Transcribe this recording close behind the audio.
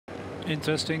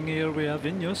interesting here. We have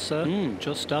Ineos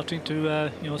just starting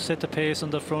to set the pace on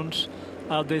the front.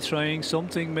 Are they trying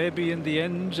something maybe in the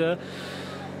end?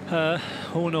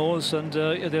 Who knows? And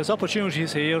there's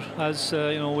opportunities here, as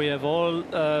we have all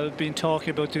been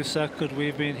talking about this circuit.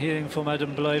 We've been hearing from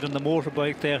Adam Blythe on the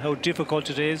motorbike there how difficult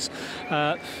it is.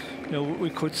 We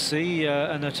could see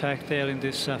an attack there in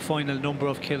this final number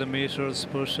of kilometres,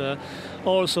 but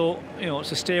also,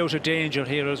 to stay out of danger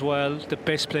here as well. The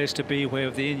best place to be,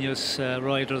 where the Ineos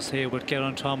riders here with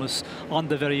Geraint Thomas on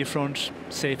the very front,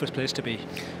 safest place to be.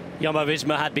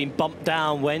 Jumbo-Visma had been bumped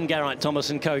down when Geraint Thomas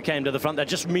and co came to the front. They're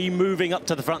just moving up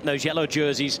to the front, those yellow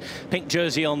jerseys, pink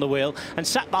jersey on the wheel. And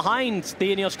sat behind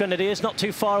the Ineos Grenadiers, not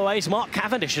too far away, is Mark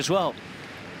Cavendish as well.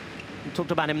 We talked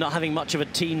about him not having much of a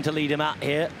team to lead him out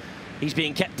here. He's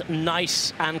being kept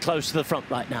nice and close to the front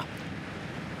right now.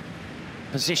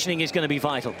 Positioning is going to be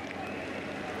vital.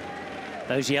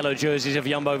 Those yellow jerseys of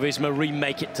Jumbo-Visma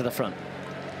remake it to the front.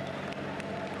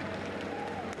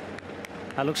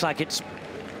 That looks like it's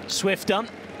Swift done.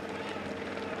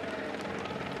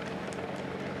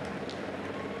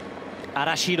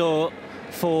 Arashiro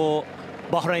for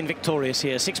Bahrain victorious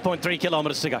here. 6.3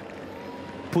 kilometers to go.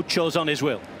 Pucci's on his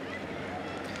wheel.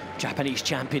 Japanese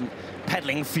champion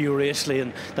pedaling furiously,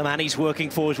 and the man he's working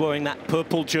for is wearing that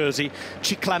purple jersey.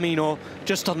 Ciclamino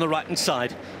just on the right-hand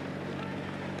side.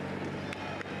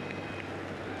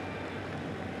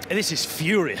 And this is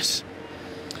furious.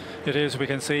 It is. We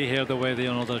can see here the way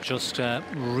they're just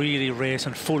really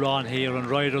racing full on here, and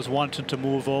riders wanting to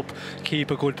move up, keep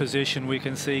a good position. We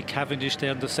can see Cavendish there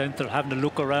in the centre having a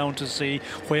look around to see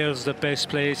where's the best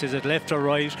place. Is it left or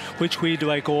right? Which wheel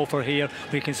do I go for here?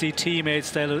 We can see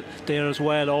teammates there as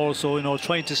well, also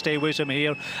trying to stay with him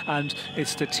here. And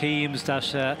it's the teams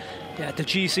that the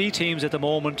GC teams at the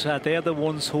moment, they're the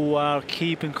ones who are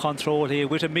keeping control here,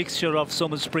 with a mixture of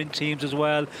some sprint teams as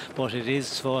well, but it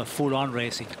is for full-on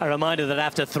racing. A reminder that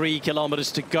after 3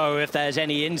 kilometers to go, if there's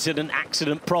any incident,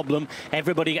 accident, problem,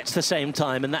 everybody gets the same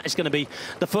time, and that is going to be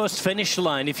the first finish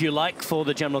line, if you like, for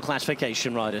the general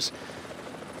classification riders.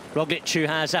 Roglic, who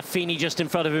has Affini just in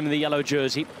front of him in the yellow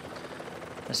jersey.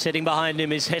 Sitting behind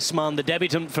him is Hessmann, the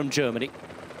debutant from Germany.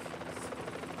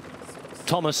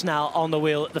 Thomas now on the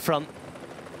wheel at the front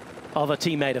of a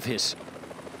teammate of his.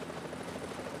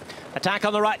 Attack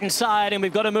on the right-hand side, and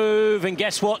we've got to move, and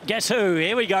guess what? Guess who?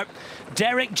 Here we go.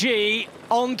 Derek G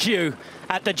on cue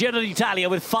at the Giro D'Italia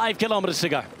with 5 kilometers to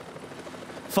go.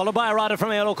 Followed by a rider from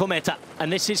Eero Kometa, and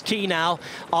this is key now.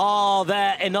 Are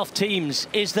there enough teams?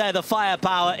 Is there the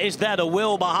firepower? Is there the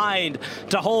will behind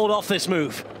to hold off this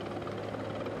move?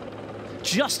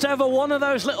 Just over one of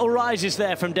those little rises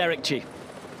there from Derek G.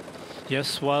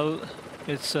 Yes, well,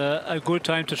 it's a good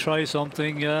time to try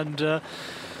something, and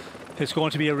it's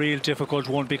going to be a real difficult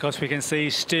one, because we can see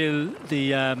still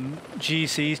the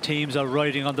GC teams are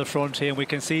riding on the front here, and we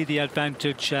can see the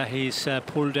advantage he's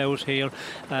pulled out here.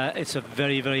 It's a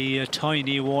very, very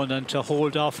tiny one, and to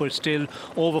hold off with still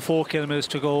over 4 kilometers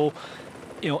to go.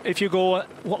 If you go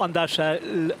on that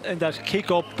in that kick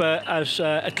up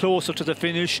at closer to the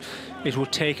finish, it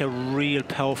would take a real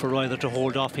powerful rider to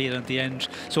hold off here at the end.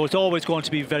 So it's always going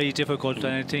to be very difficult, and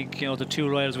I think the two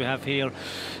riders we have here,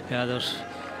 they're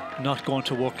not going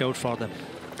to work out for them.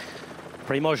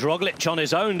 Primoz Roglic on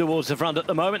his own towards the front at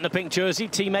the moment in the pink jersey.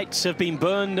 Teammates have been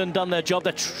burned and done their job.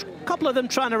 A couple of them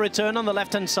trying to return on the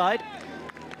left-hand side.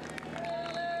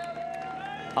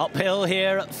 Uphill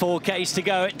here at 4Ks to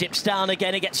go. It dips down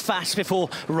again. It gets fast before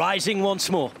rising once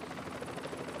more.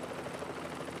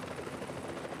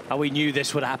 And we knew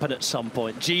this would happen at some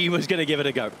point. G was going to give it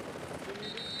a go.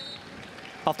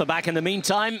 Off the back in the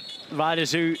meantime,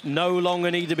 riders who no longer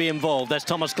need to be involved. There's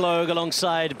Thomas Gloag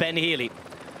alongside Ben Healy,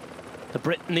 the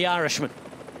Brit and the Irishman.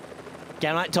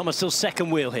 Geraint Thomas still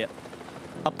second wheel here.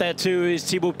 Up there too is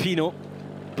Thibaut Pinot.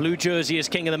 Blue jersey is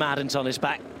king of the mountains on his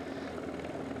back.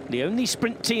 The only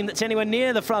sprint team that's anywhere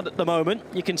near the front at the moment,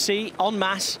 you can see en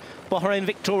masse Bahrain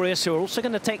victorious, who are also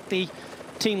going to take the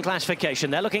team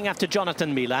classification. They're looking after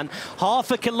Jonathan Milan.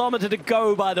 Half a kilometre to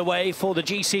go, by the way, for the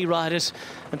GC riders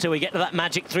until we get to that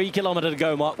magic 3 kilometre to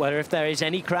go mark, where if there is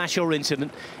any crash or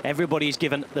incident, everybody's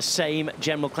given the same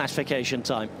general classification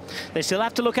time. They still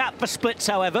have to look out for splits,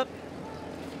 however.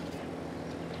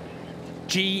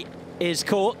 G is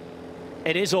caught.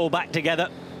 It is all back together.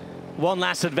 One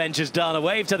last adventure's done. A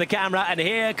wave to the camera, and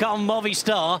here come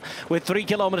Movistar with 3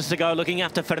 kilometres to go, looking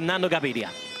after Fernando Gaviria.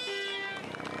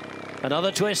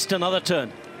 Another twist, another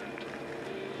turn.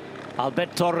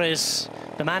 Albert Torres,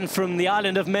 the man from the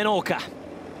island of Menorca.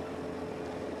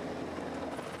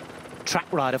 Track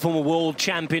rider, former world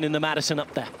champion in the Madison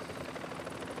up there.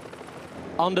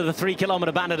 under the 3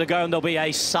 kilometre banner to go, and there'll be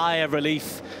a sigh of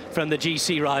relief from the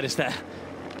GC riders there.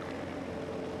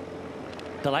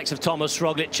 The likes of Primoz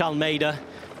Roglic, Almeida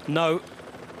know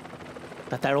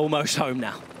that they're almost home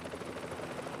now.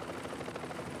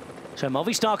 So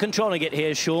Movistar controlling it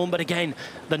here, Sean, but again,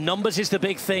 the numbers is the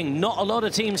big thing. Not a lot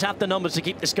of teams have the numbers to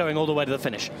keep this going all the way to the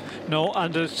finish. No,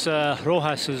 and it's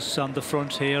Rojas is on the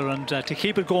front here, and to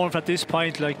keep it going at this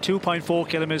point, like 2.4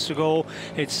 kilometers to go,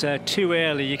 it's too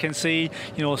early. You can see,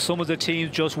 you know, some of the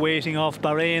teams just waiting off.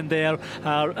 Bahrain there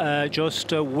are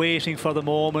just waiting for the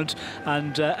moment,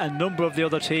 and a number of the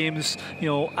other teams, you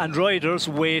know, and riders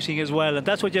waiting as well. And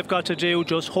that's what you've got to do,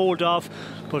 just hold off.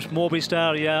 But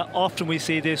Movistar, yeah, often we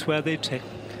see this where they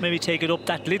maybe take it up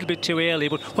that little bit too early,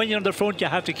 but when you're on the front you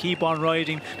have to keep on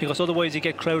riding, because otherwise you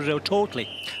get crowded out totally.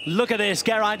 Look at this.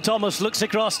 Geraint Thomas looks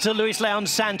across to Luis Leon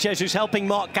Sanchez, who's helping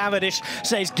Mark Cavendish,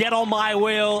 says get on my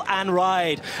wheel and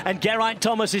ride, and Geraint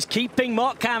Thomas is keeping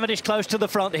Mark Cavendish close to the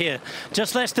front here.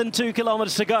 Just less than 2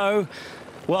 kilometers to go.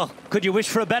 Well, could you wish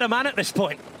for a better man at this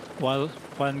point? Well,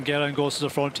 when Geraint goes to the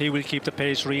front, he will keep the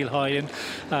pace real high. And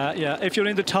yeah, if you're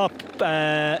in the top,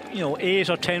 you know, 8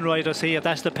 or 10 riders here,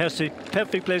 that's the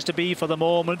perfect place to be for the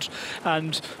moment.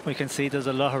 And we can see there's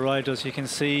a lot of riders. You can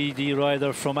see the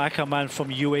rider from Ackerman from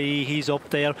UAE, he's up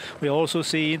there. We also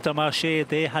see Intermarché,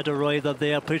 they had a rider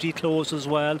there pretty close as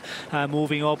well,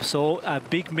 moving up. So a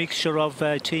big mixture of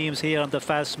teams here, and the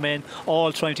fast men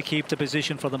all trying to keep the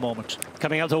position for the moment.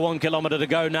 Coming up to 1 kilometre to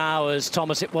go now, as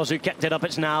Thomas it was who kept it up.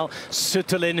 It's now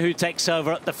Sutelin who takes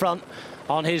over at the front.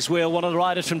 On his wheel, one of the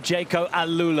riders from Jaco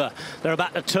Alula. They're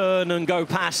about to turn and go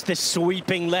past this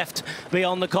sweeping left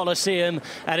beyond the Colosseum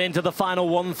and into the final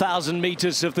 1,000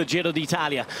 metres of the Giro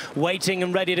D'Italia. Waiting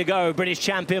and ready to go, British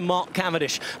champion Mark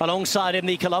Cavendish. Alongside him,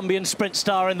 the Colombian sprint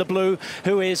star in the blue,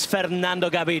 who is Fernando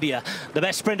Gaviria. The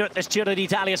best sprinter at this Giro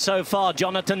D'Italia so far,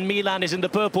 Jonathan Milan, is in the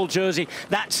purple jersey.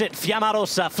 That's it, Fiamma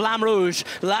Rossa, Flamme Rouge.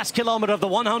 Last kilometre of the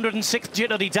 106th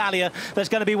Giro D'Italia. That's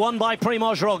going to be won by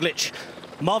Primoz Roglic.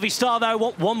 Movistar, though,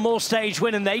 want one more stage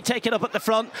win, and they take it up at the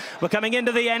front. We're coming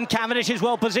into the end. Cavendish is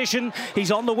well positioned.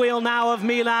 He's on the wheel now of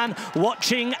Milan,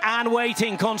 watching and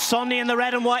waiting. Consonni in the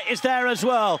red and white is there as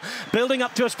well. Building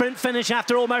up to a sprint finish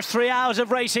after almost 3 hours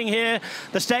of racing here.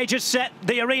 The stage is set.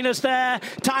 The arena's there.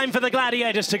 Time for the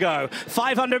gladiators to go.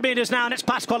 500 metres now, and it's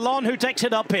Pasqualon who takes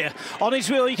it up here. On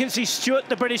his wheel, you can see Stewart,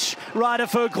 the British rider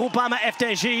for Groupama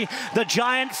FDJ, the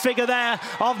giant figure there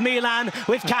of Milan,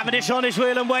 with Cavendish on his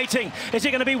wheel and waiting. Is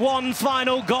it going to be one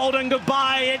final golden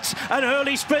goodbye? It's an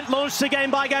early sprint launched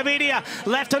again by Gaviria.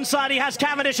 Left hand side, he has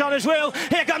Cavendish on his wheel.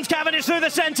 Here comes Cavendish through the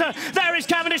centre. There is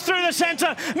Cavendish through the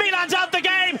centre. Milan's out the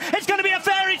game. It's going to be a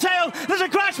fairy tale. There's a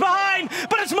crash behind,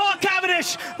 but it's Mark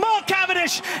Cavendish. Mark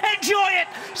Cavendish. Enjoy it,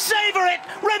 savour it,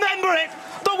 remember it.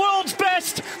 The world's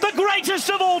best, the greatest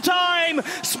of all time,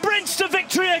 sprints to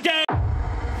victory again.